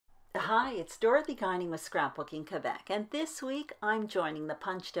Hi, it's Dorothy Guining with Scrapbooking Quebec, and this week I'm joining the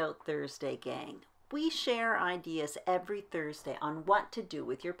Punched Out Thursday gang. We share ideas every Thursday on what to do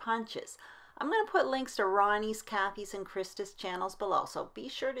with your punches. I'm going to put links to Ronnie's, Kathy's, and Krista's channels below, so be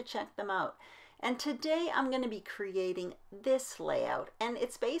sure to check them out. And today I'm going to be creating this layout, and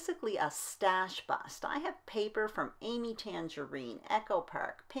it's basically a stash bust. I have paper from Amy Tangerine, Echo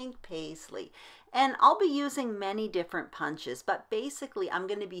Park, Pink Paisley, and I'll be using many different punches, but basically I'm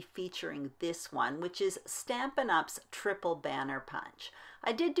going to be featuring this one, which is Stampin' Up's Triple Banner Punch.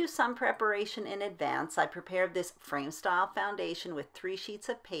 I did do some preparation in advance. I prepared this frame style foundation with 3 sheets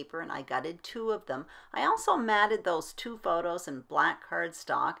of paper and I gutted 2 of them. I also matted those 2 photos in black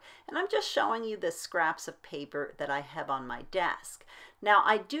cardstock, and I'm just showing you the scraps of paper that I have on my desk. Now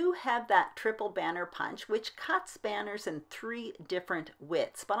I do have that triple banner punch which cuts banners in 3 different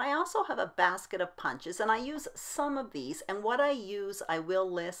widths, but I also have a basket of punches and I use some of these, and what I use I will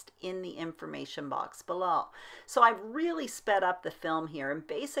list in the information box below. So I've really sped up the film here, and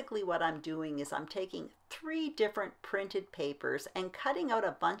basically what I'm doing is I'm taking 3 different printed papers and cutting out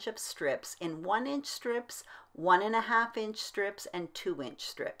a bunch of strips in 1-inch strips, 1.5-inch strips, and 2-inch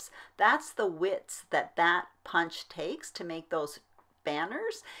strips. That's the widths that that punch takes to make those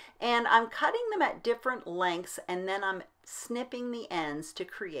banners, and I'm cutting them at different lengths and then I'm snipping the ends to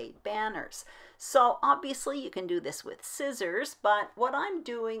create banners. So obviously you can do this with scissors, but what I'm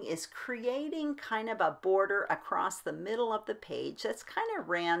doing is creating kind of a border across the middle of the page that's kind of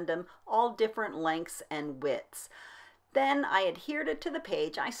random, all different lengths and widths. Then I adhered it to the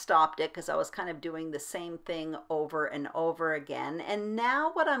page. I stopped it because I was kind of doing the same thing over and over again. And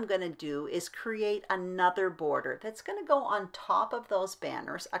now what I'm going to do is create another border that's going to go on top of those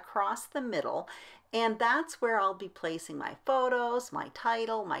banners across the middle. And that's where I'll be placing my photos, my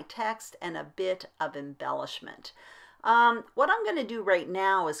title, my text, and a bit of embellishment. What I'm going to do right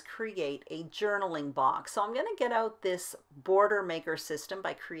now is create a journaling box. So I'm going to get out this border maker system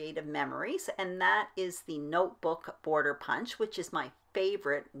by Creative Memories, and that is the notebook border punch, which is my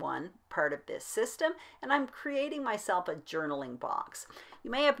favorite one part of this system, and I'm creating myself a journaling box.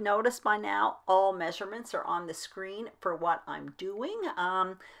 You may have noticed by now all measurements are on the screen for what I'm doing.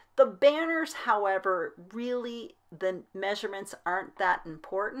 The banners, however, really the measurements aren't that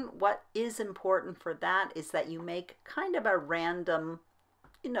important. What is important for that is that you make kind of a random,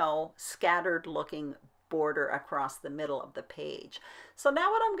 scattered looking border across the middle of the page. So now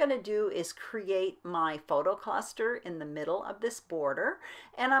what I'm going to do is create my photo cluster in the middle of this border,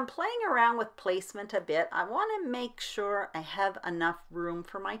 and I'm playing around with placement a bit. I want to make sure I have enough room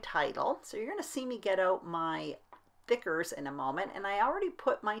for my title. So you're going to see me get out my thickers in a moment, and I already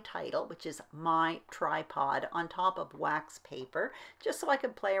put my title, which is My Tripod, on top of wax paper just so I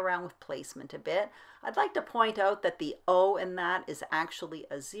could play around with placement a bit. I'd like to point out that the O in that is actually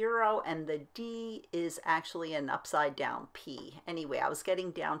a 0 and the D is actually an upside down P. Anyway, I was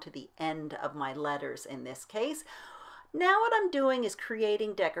getting down to the end of my letters in this case. Now what I'm doing is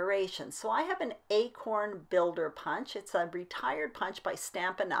creating decorations. So I have an Acorn builder punch. It's a retired punch by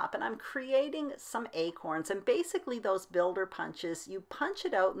Stampin' Up, and I'm creating some acorns, and basically those builder punches, you punch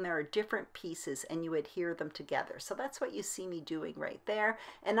it out and there are different pieces and you adhere them together. So that's what you see me doing right there,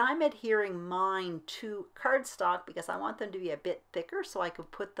 and I'm adhering mine to cardstock because I want them to be a bit thicker so I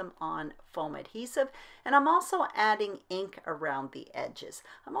could put them on foam adhesive, and I'm also adding ink around the edges.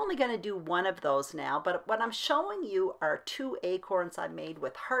 I'm only going to do one of those now, but what I'm showing you are 2 acorns I made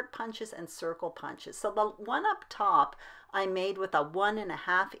with heart punches and circle punches. So the one up top I made with a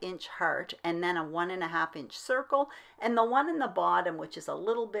 1.5-inch heart and then a 1.5-inch circle, and the one in the bottom, which is a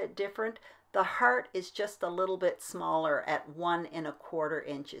little bit different, the heart is just a little bit smaller at 1.25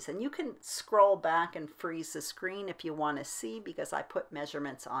 inches. And you can scroll back and freeze the screen if you want to see, because I put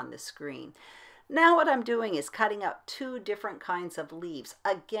measurements on the screen. Now what I'm doing is cutting out 2 different kinds of leaves.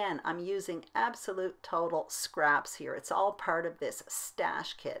 Again, I'm using absolute total scraps here. It's all part of this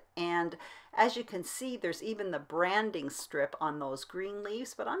stash kit. And as you can see, there's even the branding strip on those green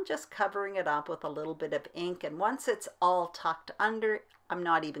leaves, but I'm just covering it up with a little bit of ink. And once it's all tucked under, I'm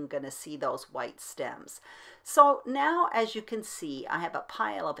not even going to see those white stems. So now, as you can see, I have a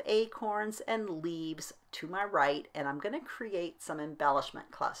pile of acorns and leaves to my right, and I'm going to create some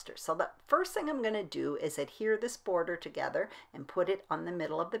embellishment clusters. So the first thing I'm going to do is adhere this border together and put it on the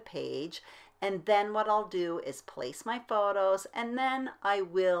middle of the page. And then what I'll do is place my photos, and then I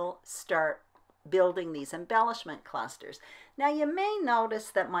will start building these embellishment clusters. Now you may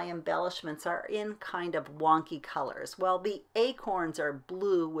notice that my embellishments are in kind of wonky colors. Well, the acorns are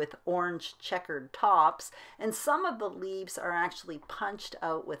blue with orange checkered tops, and some of the leaves are actually punched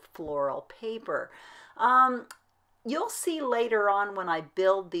out with floral paper. You'll see later on when I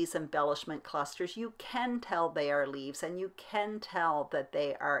build these embellishment clusters, you can tell they are leaves and you can tell that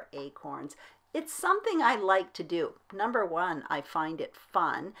they are acorns. It's something I like to do. Number one, I find it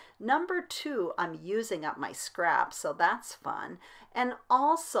fun. Number two, I'm using up my scraps, so that's fun. And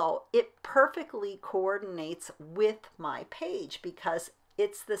also, it perfectly coordinates with my page because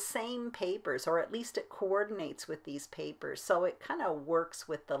it's the same papers, or at least it coordinates with these papers, so it kind of works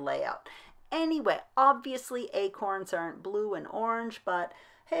with the layout. Anyway, obviously acorns aren't blue and orange, but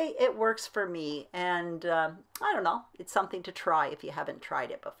hey, it works for me, and I don't know, it's something to try if you haven't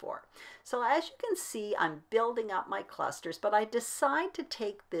tried it before. So as you can see, I'm building up my clusters, but I decide to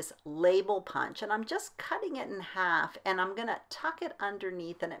take this label punch and I'm just cutting it in half, and I'm gonna tuck it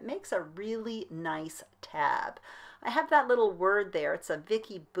underneath, and it makes a really nice tab. I have that little word there. It's a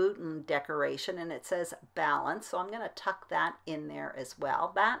Vicky Bouton decoration and it says balance. So I'm going to tuck that in there as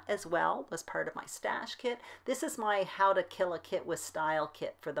well. That as well was part of my stash kit. This is my How to Kill a Kit with Style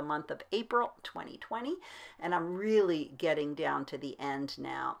kit for the month of April 2020. And I'm really getting down to the end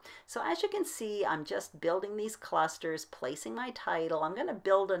now. So as you can see, I'm just building these clusters, placing my title. I'm going to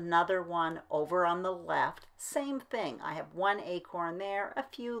build another one over on the left. Same thing. I have one acorn there, a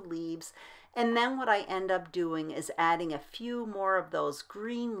few leaves. And then what I end up doing is adding a few more of those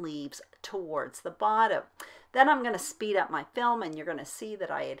green leaves towards the bottom. Then I'm going to speed up my film, and you're going to see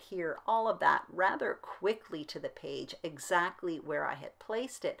that I adhere all of that rather quickly to the page, exactly where I had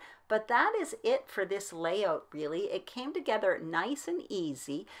placed it. But that is it for this layout, really. It came together nice and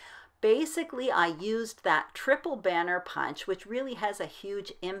easy. Basically, I used that triple banner punch, which really has a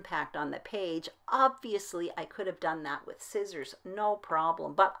huge impact on the page. Obviously, I could have done that with scissors, no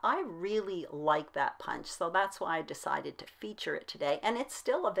problem, but I really like that punch, so that's why I decided to feature it today. And it's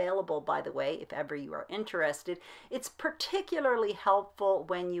still available, by the way, if ever you are interested. It's particularly helpful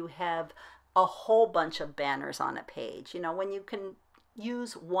when you have a whole bunch of banners on a page. You know, when you can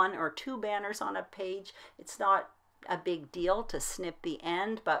use one or two banners on a page, it's not a big deal to snip the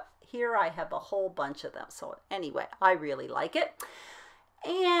end, but here I have a whole bunch of them. So anyway, I really like it.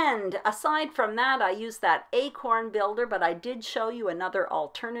 And aside from that, I used that acorn builder, but I did show you another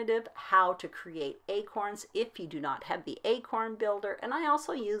alternative, how to create acorns if you do not have the acorn builder. And I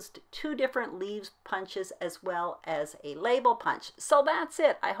also used two different leaves punches as well as a label punch. So that's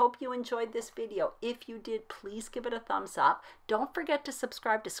it. I hope you enjoyed this video. If you did, please give it a thumbs up. Don't forget to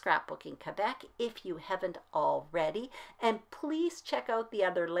subscribe to Scrapbooking Quebec if you haven't already. And please check out the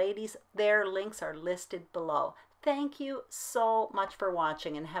other ladies. Their links are listed below. Thank you so much for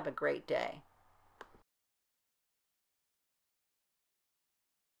watching and have a great day.